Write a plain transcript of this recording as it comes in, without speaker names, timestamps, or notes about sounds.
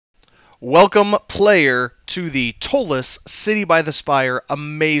Welcome, player, to the Ptolus City by the Spire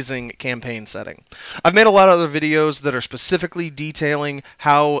amazing campaign setting. I've made a lot of other videos that are specifically detailing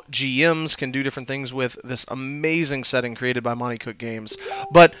how GMs can do different things with this amazing setting created by Monte Games,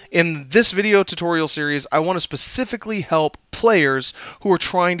 but in this video tutorial series, I want to specifically help players who are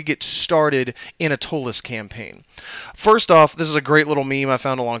trying to get started in a Ptolus campaign. First off, this is a great little meme I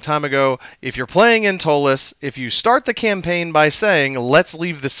found a long time ago. If you're playing in Ptolus, if you start the campaign by saying, "Let's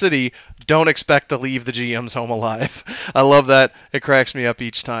leave the city," don't expect to leave the GM's home alive. I love that. It cracks me up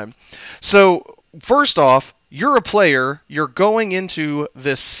each time. So, first off, you're a player, you're going into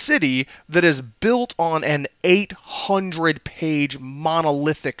this city that is built on an 800-page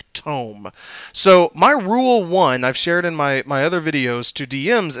monolithic tome. So my rule 1, I've shared in my other videos to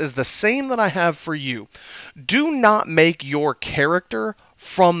DMs, is the same that I have for you. Do not make your character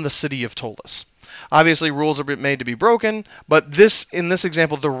from the city of Ptolus. Obviously, rules are made to be broken, but in this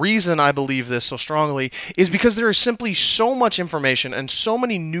example, the reason I believe this so strongly is because there is simply so much information and so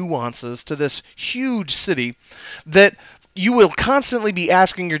many nuances to this huge city that you will constantly be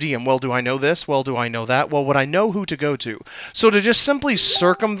asking your DM, well, do I know this? Well, do I know that? Well, would I know who to go to? So to just simply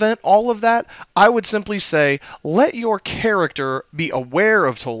circumvent all of that, I would simply say, let your character be aware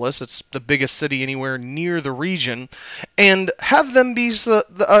of Ptolus, it's the biggest city anywhere near the region, and have them be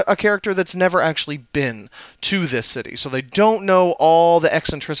a character that's never actually been to this city. So they don't know all the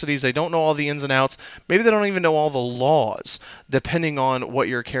eccentricities, they don't know all the ins and outs, maybe they don't even know all the laws, depending on what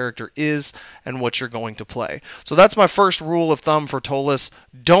your character is and what you're going to play. So that's my first rule of thumb for Ptolus.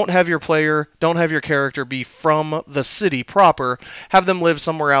 Don't have your character be from the city proper. Have them live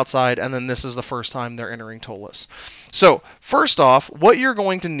somewhere outside, and then this is the first time they're entering Ptolus. So, first off, what you're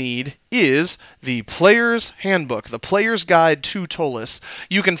going to need is the Player's Handbook, the Player's Guide to Ptolus.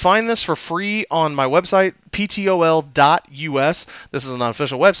 You can find this for free on my website, ptol.us. This is an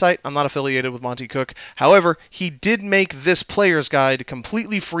unofficial website. I'm not affiliated with Monte Cook. However, he did make this Player's Guide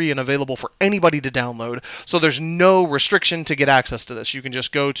completely free and available for anybody to download, so there's no restriction to get access to this. You can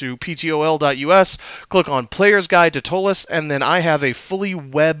just go to ptol.us, click on Player's Guide to Ptolus, and then I have a fully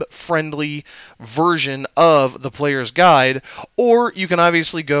web-friendly version of the Player's Guide, or you can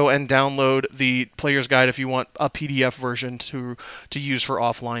obviously go and download the Player's Guide if you want a PDF version to use for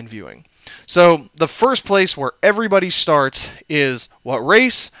offline viewing. So the first place where everybody starts is what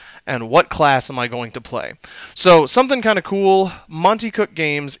race and what class am I going to play? So something kind of cool, Monte Cook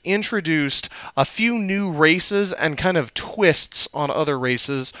Games introduced a few new races and kind of twists on other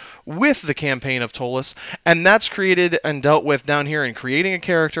races with the campaign of Ptolus, and that's created and dealt with down here in creating a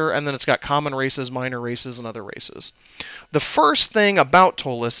character, and then it's got common races, minor races, and other races. The first thing about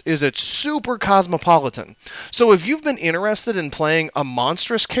Ptolus is it's super cosmopolitan. So if you've been interested in playing a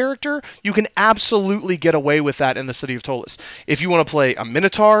monstrous character, you can absolutely get away with that in the city of Ptolus. If you want to play a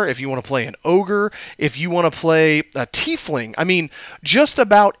minotaur, if you want to play an ogre, if you want to play a tiefling, I mean, just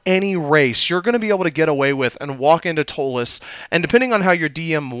about any race you're going to be able to get away with and walk into Ptolus, and depending on how your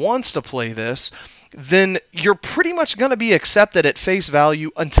DM wants to play this, then you're pretty much going to be accepted at face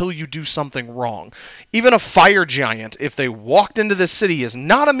value until you do something wrong. Even a fire giant, if they walked into this city, is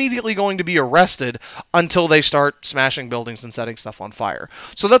not immediately going to be arrested until they start smashing buildings and setting stuff on fire.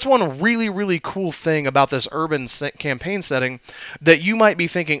 So that's one really, really cool thing about this urban campaign setting, that you might be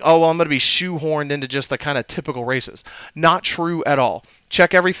thinking, oh, well, I'm going to be shoehorned into just the kind of typical races. Not true at all.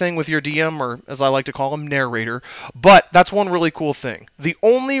 Check everything with your DM, or as I like to call him, narrator. But that's one really cool thing. The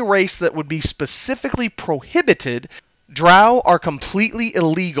only race that would be specifically prohibited, drow are completely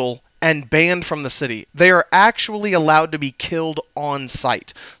illegal and banned from the city. They are actually allowed to be killed on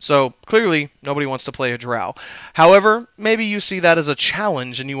sight. So clearly, nobody wants to play a drow. However, maybe you see that as a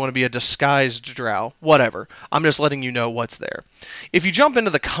challenge and you want to be a disguised drow. Whatever. I'm just letting you know what's there. If you jump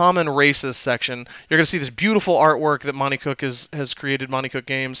into the common races section, you're going to see this beautiful artwork that Monte Cook has created, Monte Cook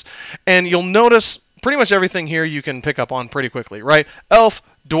Games, and you'll notice pretty much everything here you can pick up on pretty quickly, right? Elf,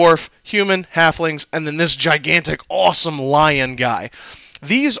 dwarf, human, halflings, and then this gigantic, awesome lion guy.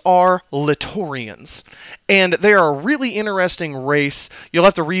 These are Littorians, and they are a really interesting race. You'll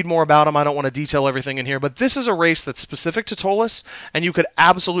have to read more about them. I don't want to detail everything in here, but this is a race that's specific to Ptolus, and you could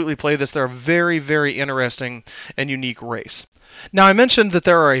absolutely play this. They're a very, very interesting and unique race. Now, I mentioned that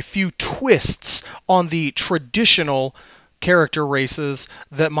there are a few twists on the traditional character races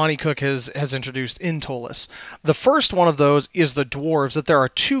that Monte Cook has introduced in Ptolus. The first one of those is the Dwarves, that there are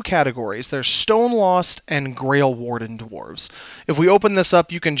two categories. There's Stonelost and Grailwarden Dwarves. If we open this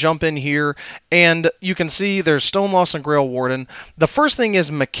up, you can jump in here, and you can see there's Stonelost and Grailwarden. The first thing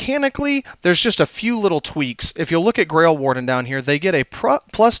is, mechanically, there's just a few little tweaks. If you look at Grailwarden down here, they get a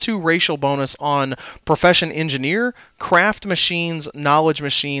 +2 racial bonus on Profession Engineer, craft machines, knowledge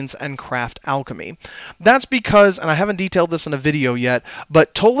machines, and craft alchemy. That's because, and I haven't detailed this in a video yet,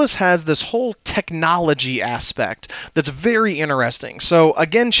 but Ptolus has this whole technology aspect that's very interesting. So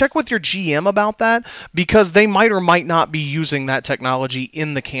again, check with your GM about that, because they might or might not be using that technology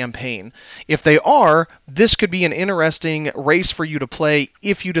in the campaign. If they are, this could be an interesting race for you to play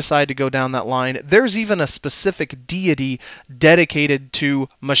if you decide to go down that line. There's even a specific deity dedicated to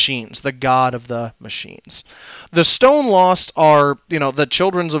machines, the god of the machines. The Stonelost are, the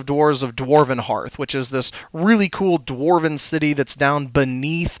children of dwarves of Dwarven Hearth, which is this really cool dwarven city that's down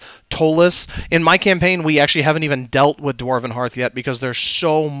beneath Ptolus. In my campaign, we actually haven't even dealt with Dwarven Hearth yet because there's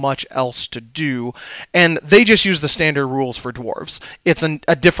so much else to do, and they just use the standard rules for dwarves. It's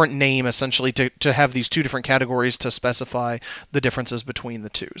a different name, essentially, to have these two different categories to specify the differences between the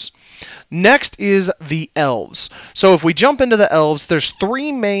twos. Next is the Elves. So if we jump into the Elves, there's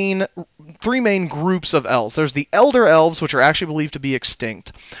three main groups of elves. There's the Elder Elves, which are actually believed to be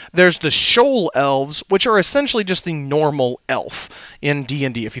extinct. There's the Shoal Elves, which are essentially just the normal elf in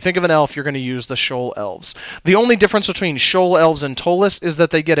D&D. If you think of an elf, you're going to use the Shoal Elves. The only difference between Shoal Elves and Ptolus is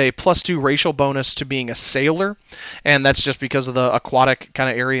that they get a +2 racial bonus to being a sailor, and that's just because of the aquatic kind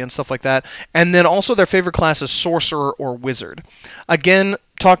of area and stuff like that. And then also their favorite class is Sorcerer or Wizard. Again,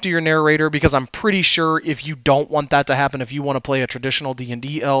 talk to your narrator, because I'm pretty sure if you don't want that to happen, if you want to play a traditional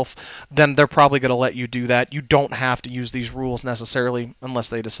D&D elf, then they're probably going to let you do that. You don't have to use these rules necessarily unless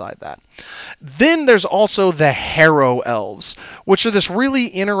they decide that. Then there's also the Harrow Elves, which are this really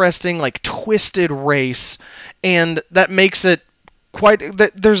interesting, like, twisted race, and that makes it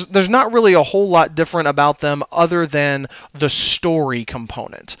there's not really a whole lot different about them other than the story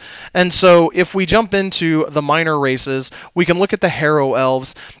component. And so if we jump into the minor races, we can look at the Harrow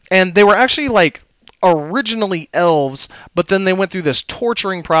Elves, and they were actually like originally elves, but then they went through this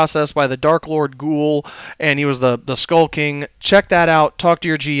torturing process by the Dark Lord Ghoul, and he was the Skull King. Check that out. Talk to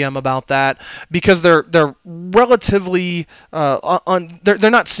your GM about that, because they're relatively they're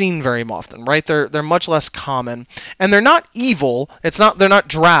not seen very often, right? They're much less common, and they're not evil. They're not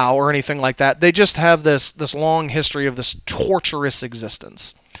drow or anything like that. They just have this long history of this torturous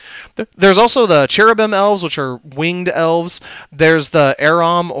existence. There's also the Cherubim Elves, which are winged elves. There's the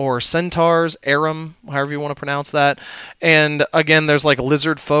Aram or Centaurs, Aram, however you want to pronounce that. And again, there's like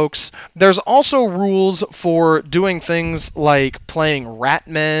lizard folks. There's also rules for doing things like playing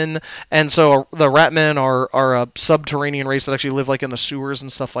Ratmen. And so the Ratmen are a subterranean race that actually live like in the sewers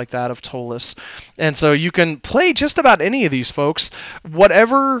and stuff like that of Ptolus. And so you can play just about any of these folks.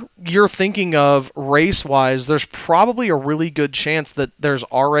 Whatever you're thinking of race-wise, there's probably a really good chance that there's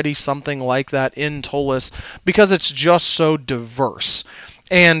already something like that in Ptolus, because it's just so diverse.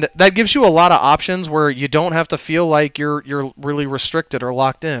 And that gives you a lot of options where you don't have to feel like you're really restricted or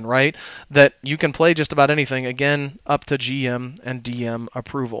locked in, right? That you can play just about anything, again, up to GM and DM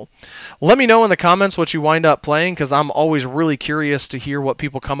approval. Let me know in the comments what you wind up playing, because I'm always really curious to hear what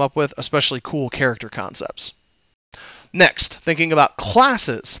people come up with, especially cool character concepts. Next, thinking about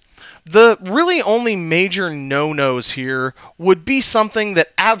classes. The really only major no-nos here would be something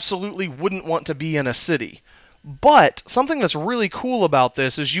that absolutely wouldn't want to be in a city. But something that's really cool about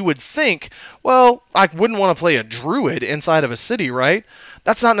this is you would think, well, I wouldn't want to play a druid inside of a city, right?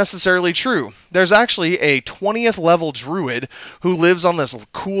 That's not necessarily true. There's actually a 20th level druid who lives on this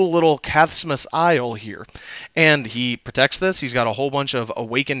cool little Cathsmus Isle here. And he protects this. He's got a whole bunch of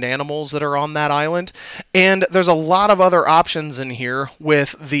awakened animals that are on that island. And there's a lot of other options in here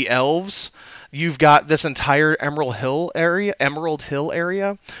with the elves. You've got this entire Emerald Hill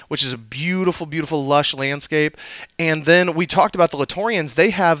area, which is a beautiful, beautiful, lush landscape. And then we talked about the Littorians.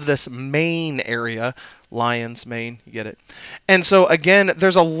 They have this main area, Lion's Mane, you get it. And so, again,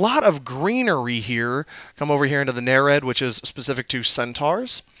 there's a lot of greenery here. Come over here into the Nereid, which is specific to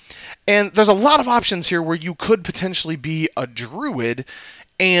centaurs. And there's a lot of options here where you could potentially be a druid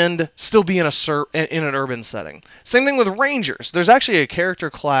and still be in an urban setting. Same thing with rangers. There's actually a character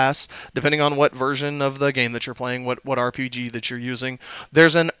class, depending on what version of the game that you're playing, what RPG that you're using.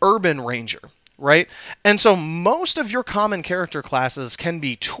 There's an urban ranger, right? And so most of your common character classes can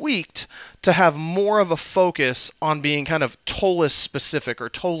be tweaked to have more of a focus on being kind of Ptolus specific or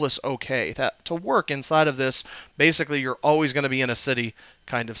Ptolus okay. To work inside of this, basically you're always going to be in a city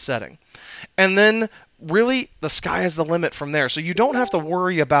kind of setting. And then really, the sky is the limit from there. So you don't have to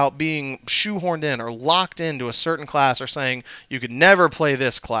worry about being shoehorned in or locked into a certain class or saying you could never play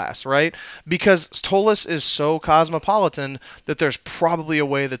this class, right? Because Ptolus is so cosmopolitan that there's probably a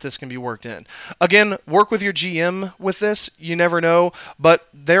way that this can be worked in. Again, work with your GM with this. You never know. But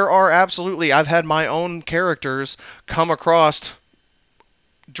there are absolutely, I've had my own characters come across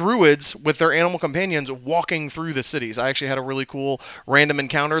druids with their animal companions walking through the cities. I actually had a really cool random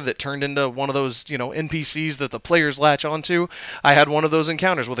encounter that turned into one of those, NPCs that the players latch onto. I had one of those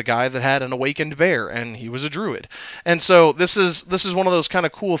encounters with a guy that had an awakened bear, and he was a druid. And so this is one of those kind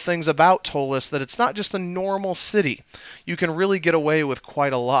of cool things about Ptolus, that it's not just a normal city. You can really get away with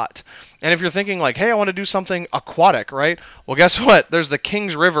quite a lot. And if you're thinking like, hey, I want to do something aquatic, right? Well, guess what? There's the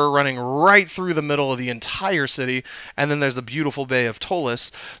King's River running right through the middle of the entire city, and then there's the beautiful Bay of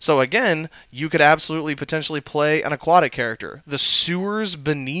Ptolus. So again, you could absolutely potentially play an aquatic character. The sewers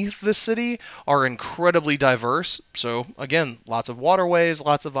beneath the city are incredibly diverse. So again, lots of waterways,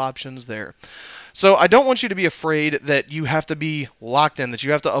 lots of options there. So I don't want you to be afraid that you have to be locked in, that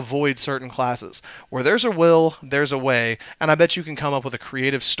you have to avoid certain classes. Where there's a will, there's a way, and I bet you can come up with a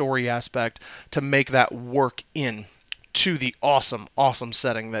creative story aspect to make that work in to the awesome, awesome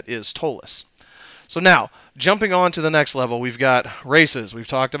setting that is Ptolus. So now, jumping on to the next level, we've got races. We've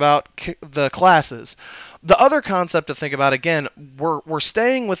talked about the classes. The other concept to think about, again, we're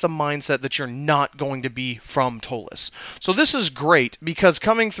staying with the mindset that you're not going to be from Ptolus. So this is great because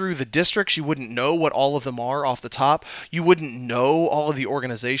coming through the districts, you wouldn't know what all of them are off the top. You wouldn't know all of the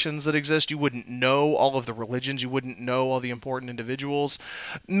organizations that exist. You wouldn't know all of the religions. You wouldn't know all the important individuals.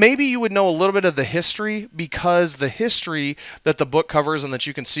 Maybe you would know a little bit of the history, because the history that the book covers and that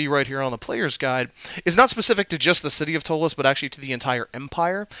you can see right here on the player's guide is not specific to just the city of Ptolus, but actually to the entire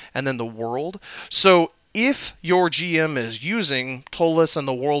empire and then the world. So if your GM is using Ptolus and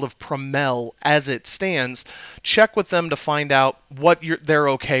the world of Promel as it stands, check with them to find out what they're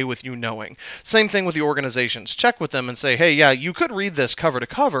okay with you knowing. Same thing with the organizations. Check with them and say, hey, yeah, you could read this cover to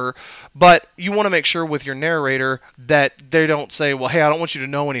cover, but you want to make sure with your narrator that they don't say, well, hey, I don't want you to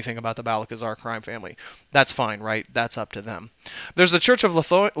know anything about the Balakazar crime family. That's fine, right? That's up to them. There's the Church of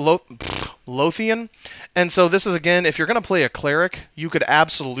Lothian, and so this is, again, if you're going to play a cleric, you could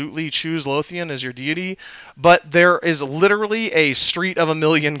absolutely choose Lothian as your deity, but there is literally a street of a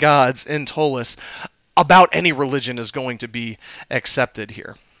million gods in Ptolus. About any religion is going to be accepted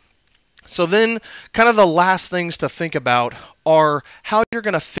here. So then, kind of the last things to think about are how you're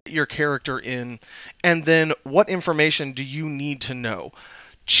going to fit your character in, and then what information do you need to know.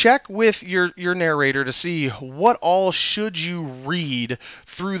 Check with your narrator to see what all should you read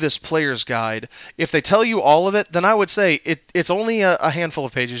through this player's guide. If they tell you all of it, then I would say it's only a handful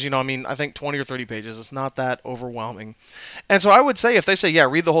of pages. I think 20 or 30 pages. It's not that overwhelming. And so I would say if they say, yeah,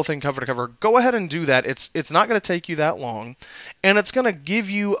 read the whole thing cover to cover, go ahead and do that. It's not going to take you that long, and it's going to give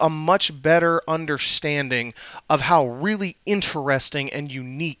you a much better understanding of how really interesting and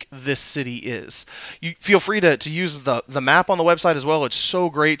unique this city is. You feel free to use the map on the website as well. It's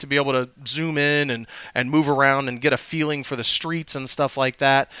so great to be able to zoom in and move around and get a feeling for the streets and stuff like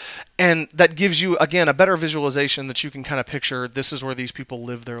that. And that gives you, again, a better visualization that you can kind of picture this is where these people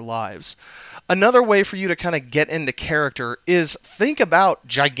live their lives. Another way for you to kind of get into character is think about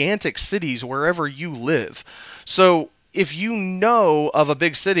gigantic cities wherever you live. So if you know of a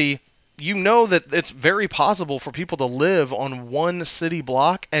big city, you know that it's very possible for people to live on one city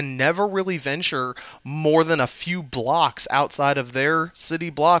block and never really venture more than a few blocks outside of their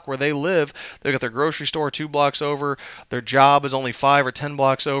city block where they live. They've got their grocery store 2 blocks over. Their job is only 5 or 10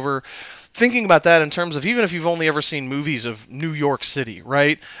 blocks over. Thinking about that in terms of even if you've only ever seen movies of New York City,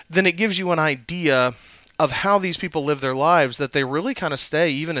 right? Then it gives you an idea of how these people live their lives, that they really kind of stay,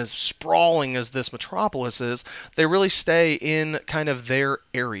 even as sprawling as this metropolis is, they really stay in kind of their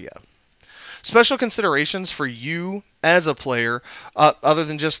area. Special considerations for you as a player, other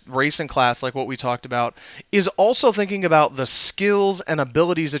than just race and class like what we talked about, is also thinking about the skills and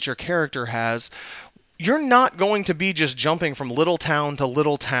abilities that your character has. You're not going to be just jumping from little town to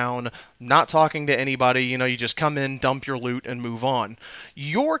little town, not talking to anybody. You just come in, dump your loot, and move on.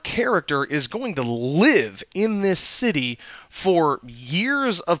 Your character is going to live in this city for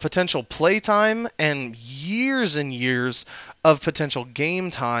years of potential playtime and years of potential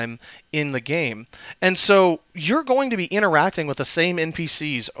game time in the game. And so you're going to be interacting with the same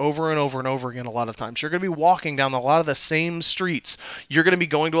NPCs over and over and over again a lot of times. You're going to be walking down a lot of the same streets. You're going to be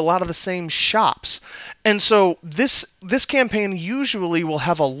going to a lot of the same shops. And so this campaign usually will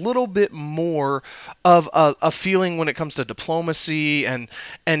have a little bit more of a feeling when it comes to diplomacy and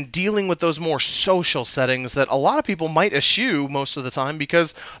dealing with those more social settings that a lot of people might eschew most of the time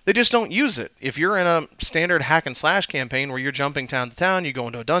because they just don't use it. If you're in a standard hack and slash campaign where you're jumping town to town, you go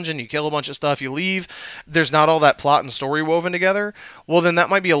into a dungeon, you kill a bunch of stuff, you leave, there's not all that plot and story woven together, well then that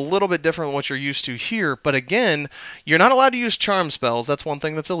might be a little bit different than what you're used to here. But again, you're not allowed to use charm spells. That's one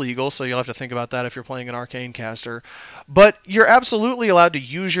thing that's illegal, so you'll have to think about that if you're playing an arcane caster. But you're absolutely allowed to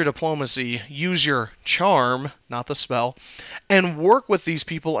use your diplomacy, use your charm, not the spell, and work with these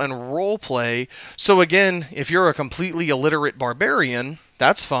people and role play. So again, if you're a completely illiterate barbarian,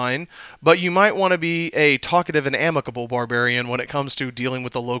 that's fine, but you might want to be a talkative and amicable barbarian when it comes to dealing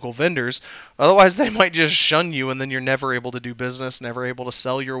with the local vendors. Otherwise, they might just shun you, and then you're never able to do business, never able to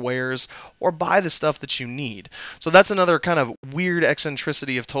sell your wares or buy the stuff that you need. So that's another kind of weird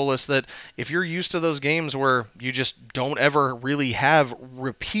eccentricity of Ptolus, that if you're used to those games where you just don't ever really have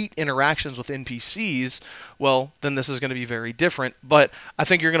repeat interactions with NPCs, well, then this is going to be very different. But I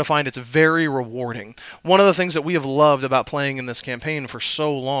think you're going to find it's very rewarding. One of the things that we have loved about playing in this campaign for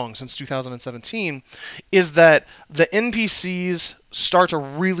so long, since 2017, is that the NPCs start to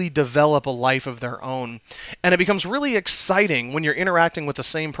really develop a life of their own, and it becomes really exciting when you're interacting with the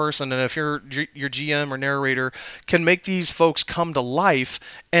same person, and if your GM or narrator can make these folks come to life,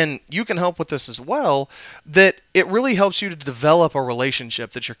 and you can help with this as well, that it really helps you to develop a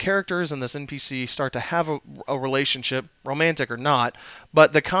relationship, that your characters and this NPC start to have a relationship, romantic or not,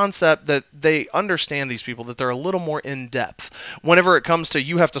 but the concept that they understand these people, that they're a little more in depth. Whenever it comes to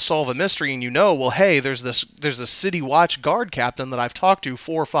you have to solve a mystery and you know, well, hey, there's this city watch guard captain that I've talked to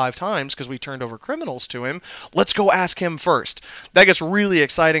 4 or 5 times because we turned over criminals to him. Let's go ask him first. That gets really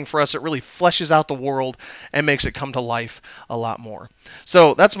exciting for us. It really fleshes out the world and makes it come to life a lot more.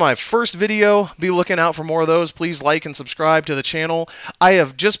 So that's my first video. Be looking out for more of those. Please like and subscribe to the channel. I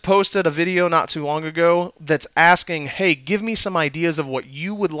have just posted a video not too long ago that's asking, hey, give me some ideas of what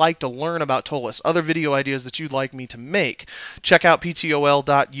you would like to learn about Ptolus, other video ideas that you'd like me to make. Check out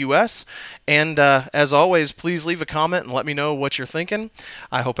ptol.us, and as always, please leave a comment and let me know what you're thinking.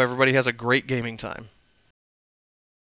 I hope everybody has a great gaming time.